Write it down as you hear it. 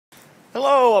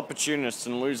Hello, opportunists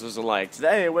and losers alike.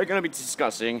 Today we're going to be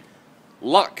discussing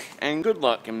luck and good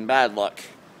luck and bad luck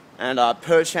and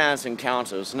per-chance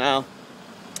encounters. Now,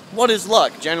 what is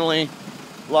luck? Generally,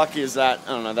 luck is that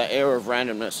air of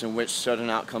randomness in which certain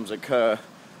outcomes occur.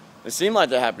 They seem like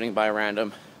they're happening by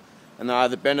random, and they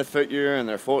either benefit you and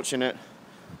they're fortunate,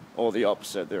 or the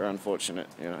opposite, they're unfortunate,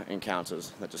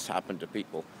 encounters that just happen to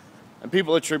people. And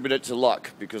people attribute it to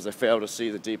luck because they fail to see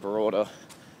the deeper order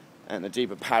and the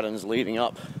deeper patterns leading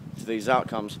up to these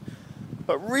outcomes.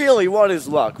 But really, what is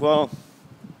luck? Well,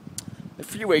 a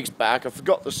few weeks back, I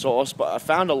forgot the source, but I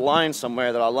found a line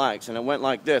somewhere that I liked, and it went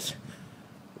like this.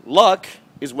 Luck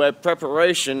is where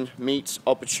preparation meets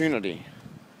opportunity.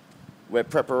 Where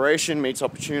preparation meets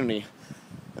opportunity.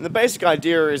 And the basic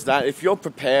idea is that if you're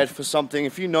prepared for something,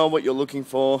 if you know what you're looking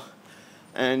for,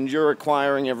 and you're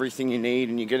acquiring everything you need,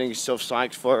 and you're getting yourself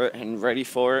psyched for it and ready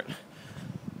for it,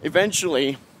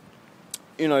 eventually,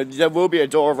 there will be a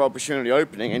door of opportunity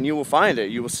opening, and you will find it,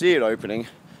 you will see it opening,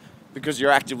 because you're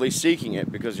actively seeking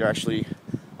it, because you're actually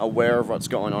aware of what's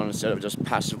going on instead of just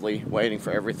passively waiting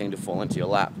for everything to fall into your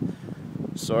lap.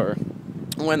 So,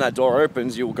 when that door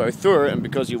opens, you will go through it, and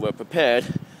because you were prepared,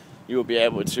 you will be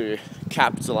able to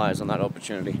capitalize on that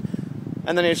opportunity.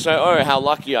 And then you say, oh, how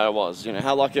lucky I was,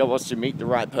 how lucky I was to meet the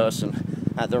right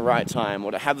person at the right time, or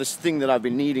to have this thing that I've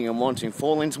been needing and wanting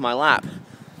fall into my lap.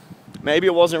 Maybe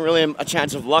it wasn't really a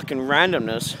chance of luck and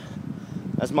randomness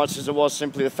as much as it was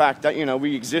simply the fact that,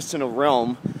 we exist in a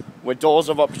realm where doors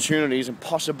of opportunities and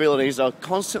possibilities are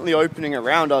constantly opening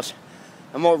around us.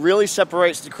 And what really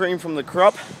separates the cream from the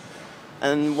crop,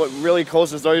 and what really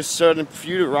causes those certain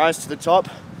few to rise to the top,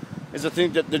 is I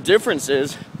think that the difference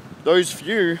is those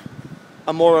few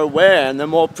are more aware and they're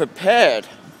more prepared.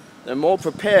 They're more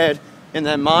prepared in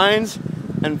their minds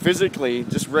and physically,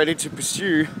 just ready to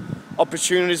pursue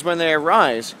opportunities when they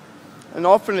arise. And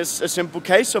often it's a simple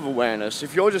case of awareness.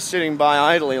 If you're just sitting by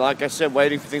idly, like I said,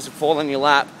 waiting for things to fall in your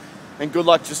lap, and good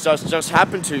luck just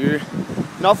happen to you,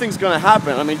 nothing's going to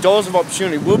happen. Doors of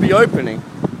opportunity will be opening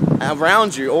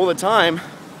around you all the time,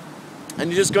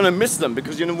 and you're just going to miss them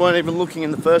because you weren't even looking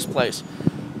in the first place.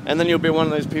 And then you'll be one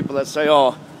of those people that say,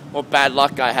 oh, what bad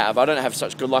luck I have. I don't have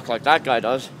such good luck like that guy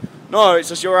does. No, it's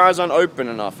just your eyes aren't open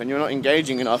enough and you're not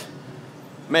engaging enough.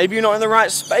 Maybe you're not in the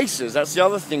right spaces. That's the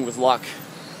other thing with luck.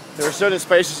 There are certain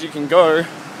spaces you can go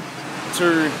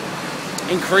to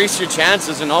increase your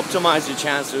chances and optimize your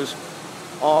chances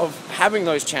of having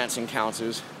those chance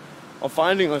encounters, of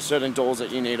finding those certain doors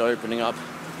that you need opening up.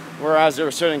 Whereas there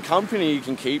are certain company you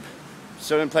can keep,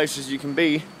 certain places you can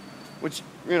be, which,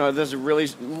 there's a really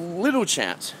little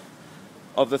chance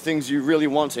of the things you really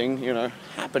wanting,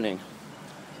 happening.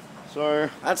 So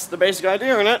that's the basic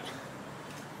idea in it.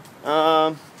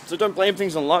 So don't blame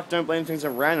things on luck, don't blame things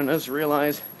on randomness.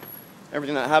 Realize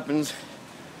everything that happens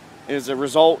is a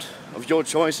result of your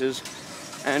choices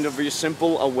and of your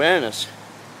simple awareness.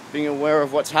 Being aware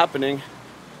of what's happening,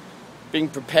 being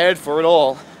prepared for it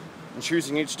all, and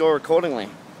choosing each door accordingly.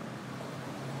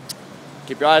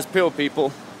 Keep your eyes peeled,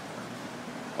 people.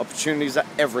 Opportunities are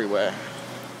everywhere.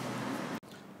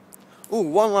 Ooh,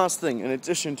 one last thing, in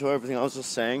addition to everything I was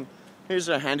just saying, here's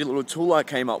a handy little tool I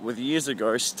came up with years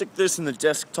ago. Stick this in the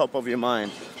desktop of your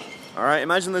mind. Alright,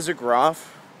 imagine there's a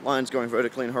graph, lines going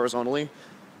vertically and horizontally.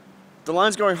 The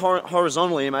lines going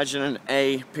horizontally, imagine an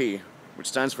AP, which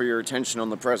stands for your attention on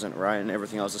the present, right? And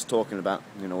everything I was just talking about,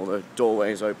 all the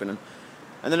doorways opening.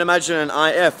 And then imagine an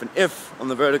IF, an if on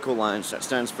the vertical lines. That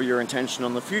stands for your intention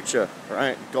on the future,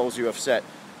 right? Goals you have set.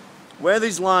 Where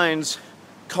these lines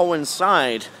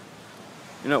coincide,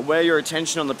 where your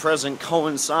attention on the present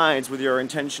coincides with your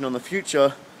intention on the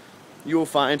future, you will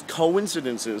find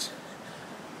coincidences.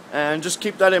 And just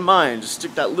keep that in mind. Just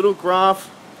stick that little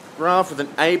graph with an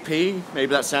AP,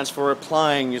 maybe that stands for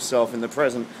applying yourself in the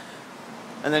present.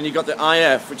 And then you got the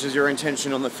IF, which is your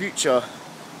intention on the future.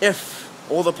 If,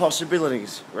 all the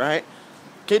possibilities, right?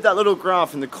 Keep that little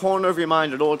graph in the corner of your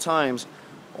mind at all times.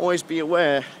 Always be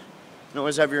aware and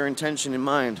always have your intention in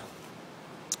mind.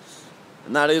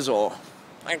 And that is all.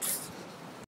 Thanks.